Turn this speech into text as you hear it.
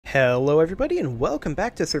Hello everybody and welcome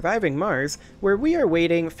back to Surviving Mars, where we are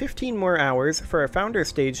waiting 15 more hours for our founder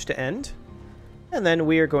stage to end, and then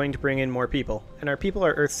we are going to bring in more people, and our people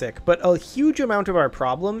are Earthsick, but a huge amount of our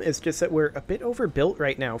problem is just that we're a bit overbuilt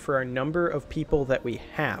right now for our number of people that we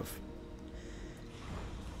have.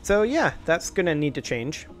 So yeah, that's gonna need to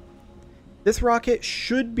change. This rocket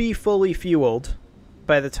should be fully fueled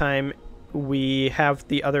by the time we have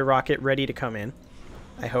the other rocket ready to come in,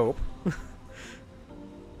 I hope.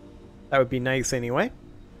 That would be nice anyway.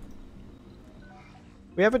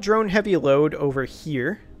 We have a drone heavy load over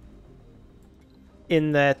here.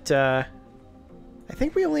 In that, I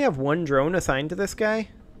think we only have one drone assigned to this guy.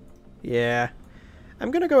 Yeah.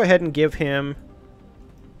 I'm going to go ahead and give him,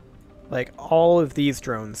 like, all of these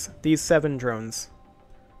drones. These 7 drones.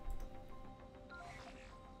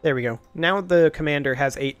 There we go. Now the commander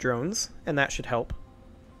has 8 drones, and that should help.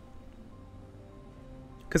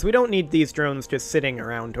 Because we don't need these drones just sitting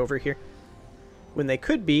around over here, when they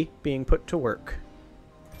could be being put to work.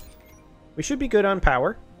 We should be good on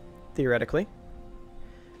power, theoretically.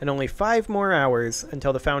 And only 5 more hours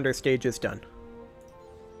until the founder stage is done.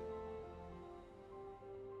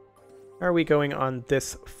 How are we going on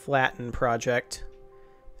this flatten project?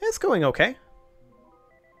 It's going okay.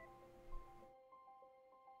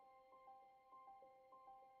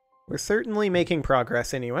 We're certainly making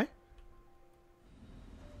progress anyway.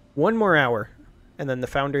 1 more hour, and then the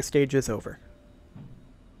founder stage is over.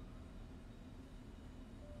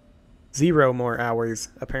 0 more hours,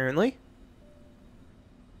 apparently.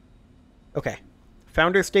 Okay.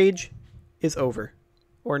 Founder stage is over.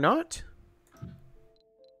 Or not?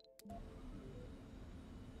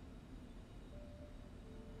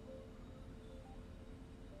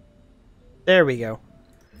 There we go.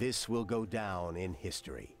 This will go down in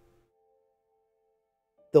history.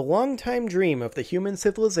 The long-time dream of the human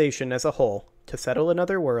civilization as a whole, to settle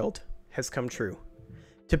another world, has come true.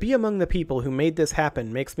 To be among the people who made this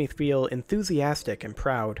happen makes me feel enthusiastic and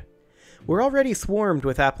proud. We're already swarmed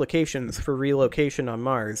with applications for relocation on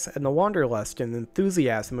Mars, and the wanderlust and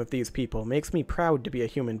enthusiasm of these people makes me proud to be a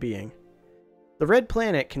human being. The Red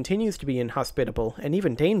Planet continues to be inhospitable and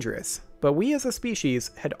even dangerous, but we as a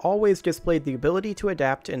species had always displayed the ability to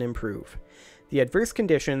adapt and improve. The adverse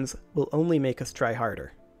conditions will only make us try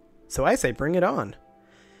harder. So I say bring it on!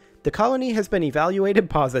 The colony has been evaluated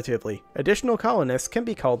positively. Additional colonists can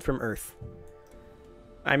be called from Earth.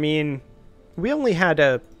 I mean, we only had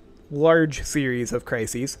a large series of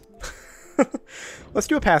crises. Let's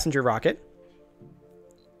do a passenger rocket.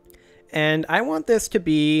 And I want this to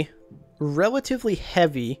be relatively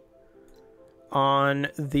heavy on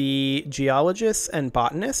the geologists and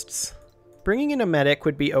botanists. Bringing in a medic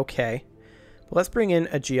would be okay. But let's bring in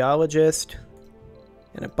a geologist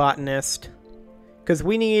and a botanist. Because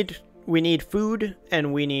we need food,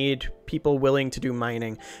 and we need people willing to do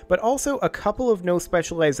mining. But also, a couple of no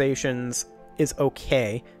specializations is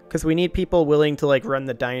okay, because we need people willing to, like, run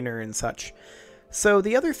the diner and such. So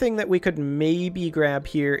the other thing that we could maybe grab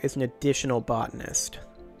here is an additional botanist.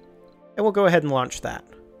 And we'll go ahead and launch that.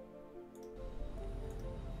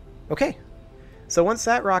 Okay. So once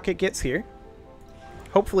that rocket gets here,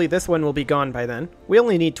 hopefully this one will be gone by then. We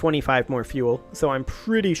only need 25 more fuel, so I'm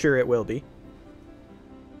pretty sure it will be.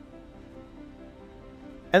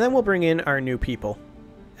 And then we'll bring in our new people.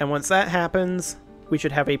 And once that happens, we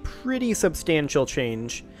should have a pretty substantial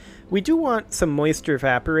change. We do want some moisture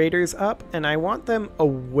evaporators up, and I want them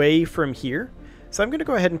away from here. So I'm going to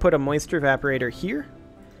go ahead and put a moisture evaporator here,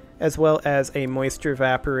 as well as a moisture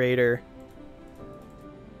evaporator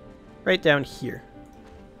right down here.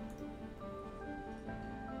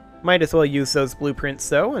 Might as well use those blueprints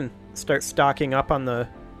though, and start stocking up on the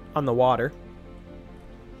water,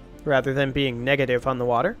 rather than being negative on the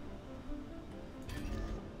water.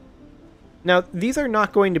 Now, these are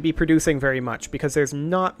not going to be producing very much, because there's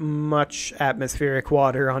not much atmospheric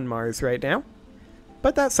water on Mars right now.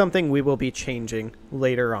 But that's something we will be changing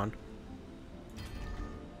later on.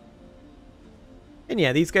 And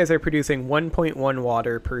yeah, these guys are producing 1.1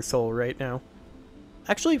 water per soul right now.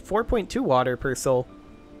 Actually, 4.2 water per soul.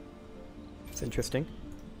 It's interesting.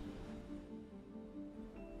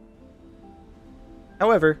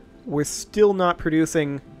 However, we're still not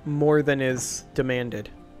producing more than is demanded,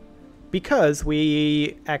 because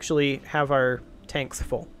we actually have our tanks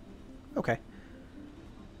full. Okay.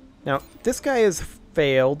 Now, this guy has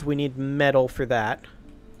failed. We need metal for that.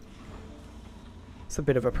 It's a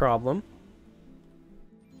bit of a problem.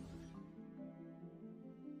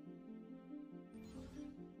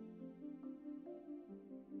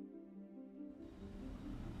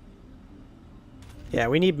 Yeah,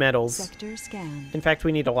 we need metals. Sector scan. In fact,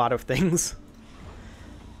 we need a lot of things.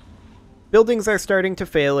 Buildings are starting to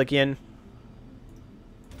fail again.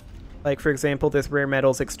 Like, for example, this rare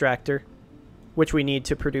metals extractor, which we need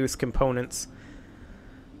to produce components.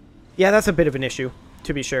 Yeah, that's a bit of an issue,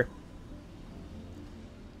 to be sure.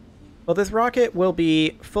 Well, this rocket will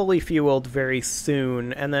be fully fueled very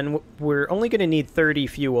soon, and then we're only going to need 30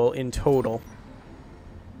 fuel in total.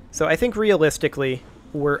 So I think realistically,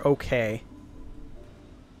 we're okay.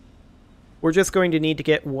 We're just going to need to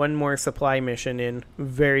get one more supply mission in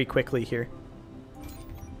very quickly here.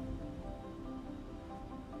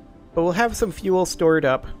 But we'll have some fuel stored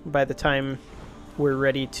up by the time we're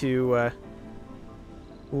ready to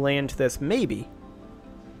land this. Maybe.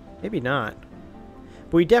 Maybe not.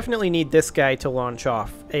 But we definitely need this guy to launch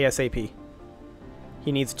off ASAP.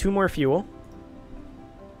 He needs 2 more fuel.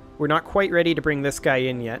 We're not quite ready to bring this guy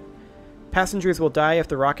in yet. Passengers will die if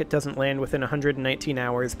the rocket doesn't land within 119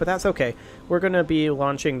 hours, but that's okay. We're going to be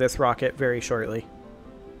launching this rocket very shortly.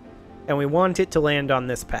 And we want it to land on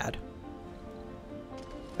this pad.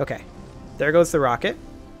 Okay. There goes the rocket.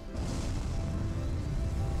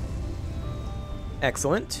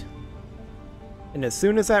 Excellent. And as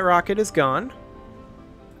soon as that rocket is gone,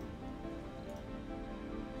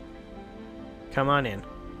 come on in.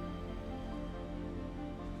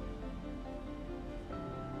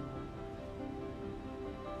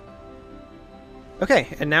 Okay,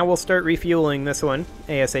 and now we'll start refueling this one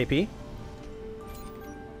ASAP.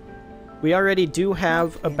 We already do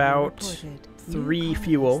have about 3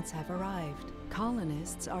 fuel. Have arrived.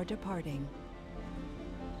 Colonists are departing.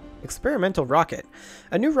 Experimental rocket.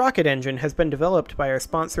 A new rocket engine has been developed by our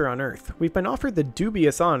sponsor on Earth. We've been offered the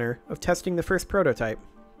dubious honor of testing the first prototype.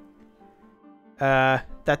 That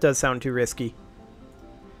does sound too risky.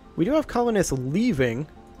 We do have colonists leaving,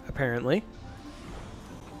 apparently.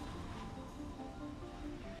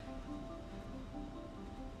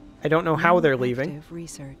 I don't know how they're leaving.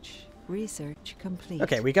 Research complete.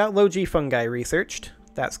 Okay, we got low G fungi researched.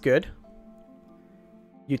 That's good.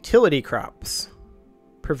 Utility crops.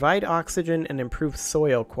 Provide oxygen and improve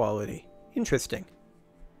soil quality. Interesting.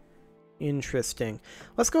 Interesting.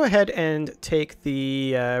 Let's go ahead and take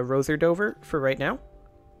the Roser Dover for right now.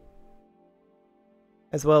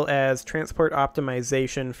 As well as transport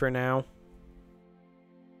optimization for now.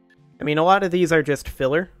 I mean, a lot of these are just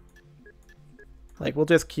filler. Like, we'll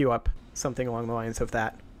just queue up something along the lines of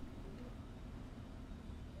that.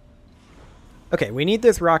 Okay, we need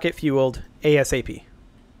this rocket fueled ASAP.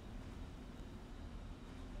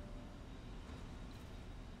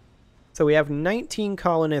 So we have 19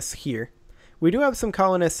 colonists here. We do have some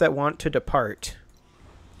colonists that want to depart.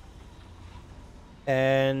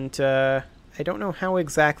 And I don't know how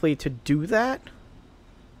exactly to do that.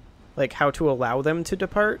 Like, how to allow them to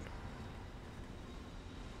depart.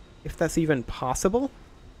 If that's even possible.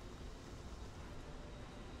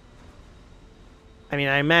 I mean,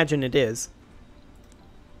 I imagine it is.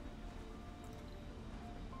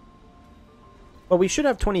 Well, we should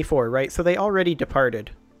have 24, right? So they already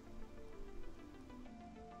departed.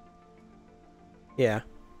 Yeah.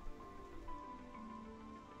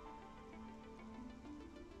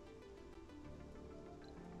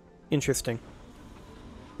 Interesting.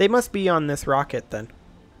 They must be on this rocket then.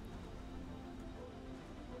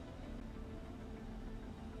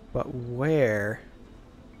 But where?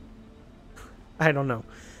 I don't know.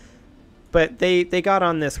 But they got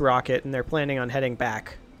on this rocket and they're planning on heading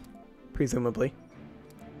back, presumably.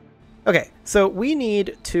 Okay, so we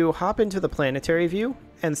need to hop into the planetary view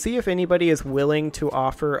and see if anybody is willing to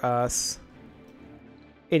offer us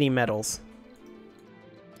any metals.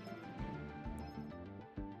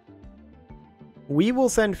 We will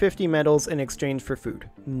send 50 metals in exchange for food.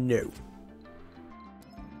 No.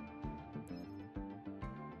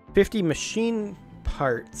 50 machine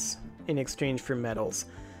parts in exchange for metals.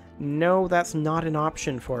 No, that's not an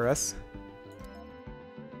option for us.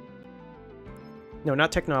 No,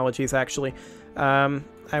 not technologies, actually. I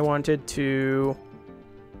wanted to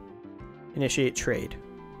initiate trade.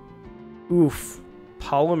 Oof.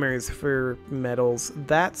 Polymers for metals.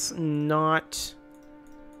 That's not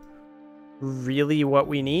really what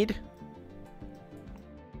we need.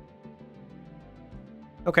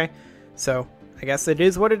 Okay, so I guess it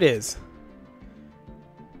is what it is.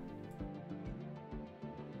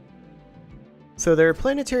 So there are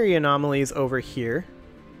planetary anomalies over here.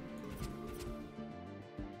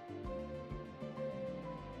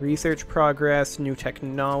 Research progress, new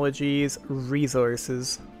technologies,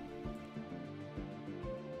 resources.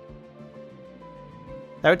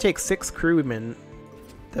 That would take 6 crewmen,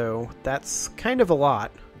 though. That's kind of a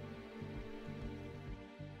lot.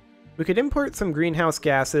 We could import some greenhouse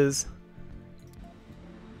gases.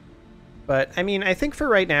 But, I mean, I think for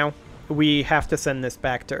right now, we have to send this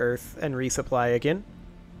back to Earth and resupply again.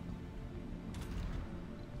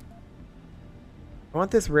 I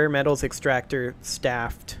want this rare metals extractor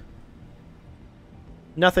staffed.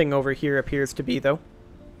 Nothing over here appears to be, though.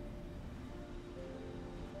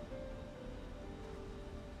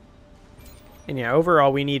 And yeah,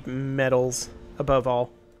 overall we need metals above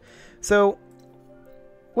all. So,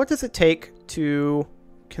 what does it take to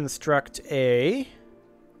construct a...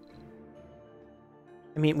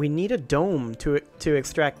 I mean, we need a dome to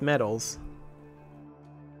extract metals.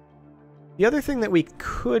 The other thing that we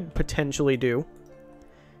could potentially do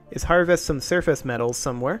is harvest some surface metals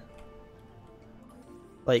somewhere.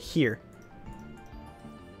 Like here.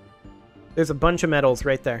 There's a bunch of metals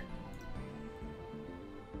right there.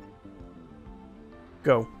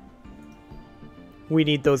 Go. We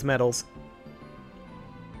need those metals.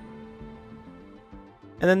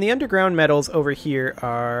 And then the underground metals over here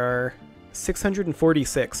are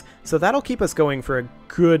 646. So that'll keep us going for a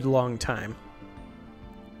good long time.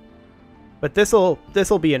 But this'll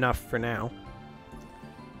be enough for now.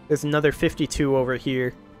 There's another 52 over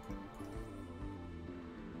here.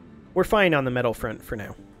 We're fine on the metal front for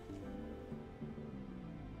now.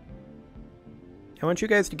 I want you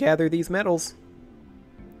guys to gather these metals.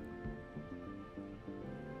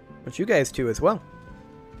 I want you guys to as well.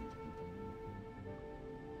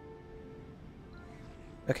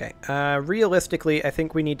 Okay, realistically, I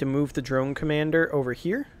think we need to move the drone commander over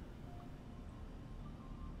here.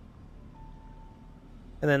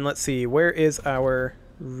 And then let's see, where is our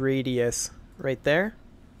radius? Right there?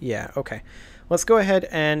 Yeah, okay. Let's go ahead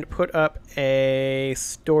and put up a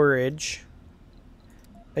storage,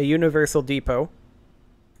 a universal depot,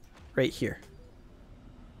 right here.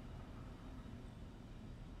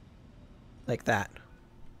 Like that.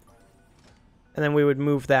 And then we would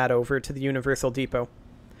move that over to the universal depot.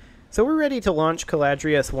 So we're ready to launch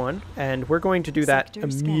Caladrius 1, and we're going to do that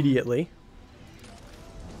immediately.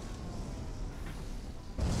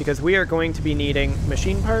 Because we are going to be needing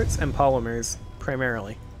machine parts and polymers,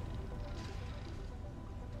 primarily.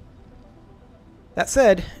 That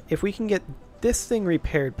said, if we can get this thing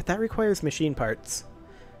repaired, but that requires machine parts.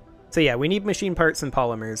 So yeah, we need machine parts and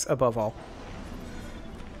polymers, above all.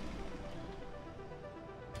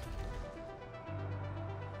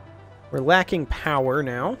 We're lacking power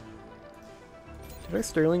now. Did our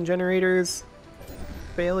Stirling generators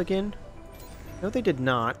fail again? No, they did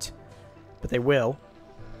not, but they will.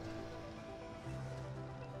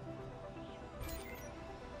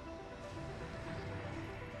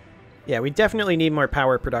 Yeah, we definitely need more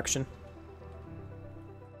power production.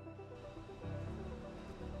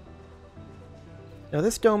 Now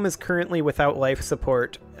this dome is currently without life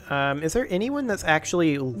support. Is there anyone that's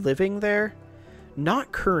actually living there?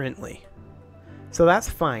 Not currently. So that's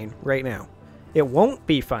fine right now. It won't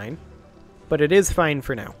be fine, but it is fine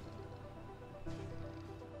for now.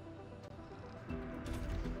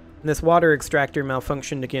 And this water extractor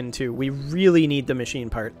malfunctioned again too. We really need the machine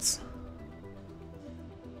parts.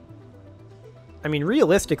 I mean,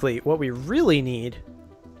 realistically, what we really need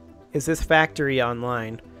is this factory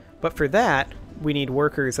online. But for that, we need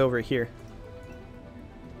workers over here.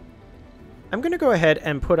 I'm going to go ahead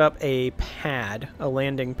and put up a pad, a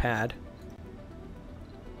landing pad.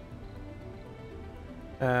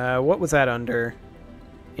 What was that under?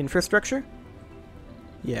 Infrastructure?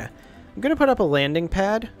 Yeah. I'm going to put up a landing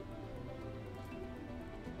pad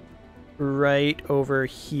right over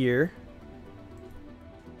here.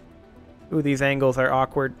 Ooh, these angles are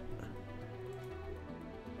awkward.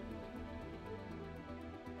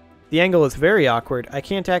 The angle is very awkward. I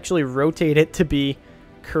can't actually rotate it to be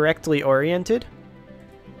correctly oriented.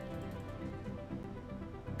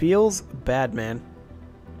 Feels bad, man.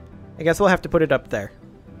 I guess we'll have to put it up there.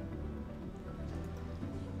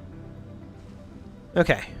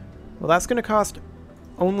 Okay. Well, that's going to cost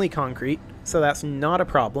only concrete, so that's not a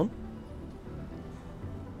problem.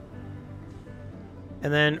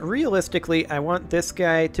 And then, realistically, I want this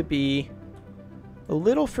guy to be a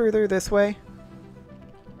little further this way.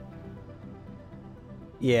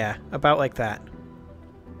 Yeah, about like that.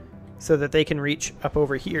 So that they can reach up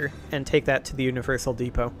over here and take that to the Universal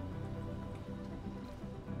Depot.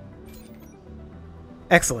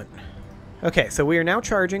 Excellent. Okay, so we are now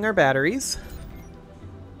charging our batteries.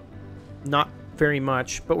 Not very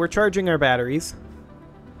much, but we're charging our batteries.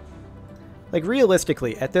 Like,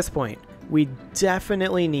 realistically, at this point, we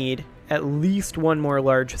definitely need at least one more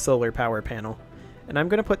large solar power panel. And I'm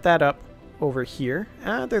going to put that up over here.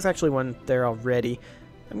 There's actually one there already.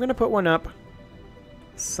 I'm going to put one up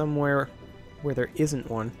somewhere where there isn't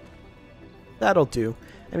one. That'll do.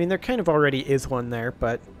 I mean, there kind of already is one there,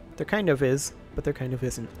 but there kind of is. but there kind of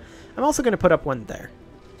isn't. I'm also going to put up one there.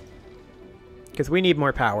 Because we need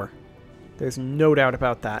more power. There's no doubt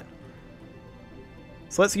about that.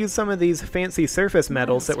 So let's use some of these fancy surface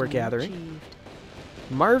metals that we're gathering. Achieved.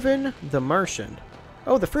 Marvin the Martian.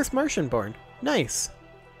 Oh, the first Martian born. Nice.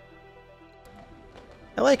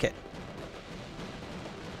 I like it.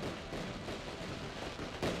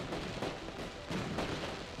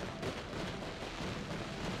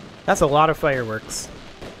 That's a lot of fireworks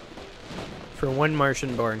for one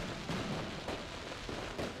Martian born.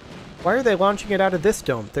 Why are they launching it out of this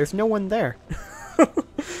dome? There's no one there.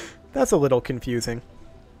 That's a little confusing.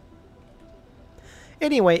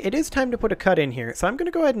 Anyway, it is time to put a cut in here, so I'm going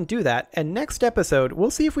to go ahead and do that, and next episode, we'll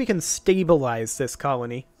see if we can stabilize this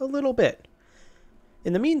colony a little bit.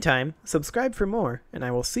 In the meantime, subscribe for more, and I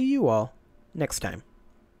will see you all next time.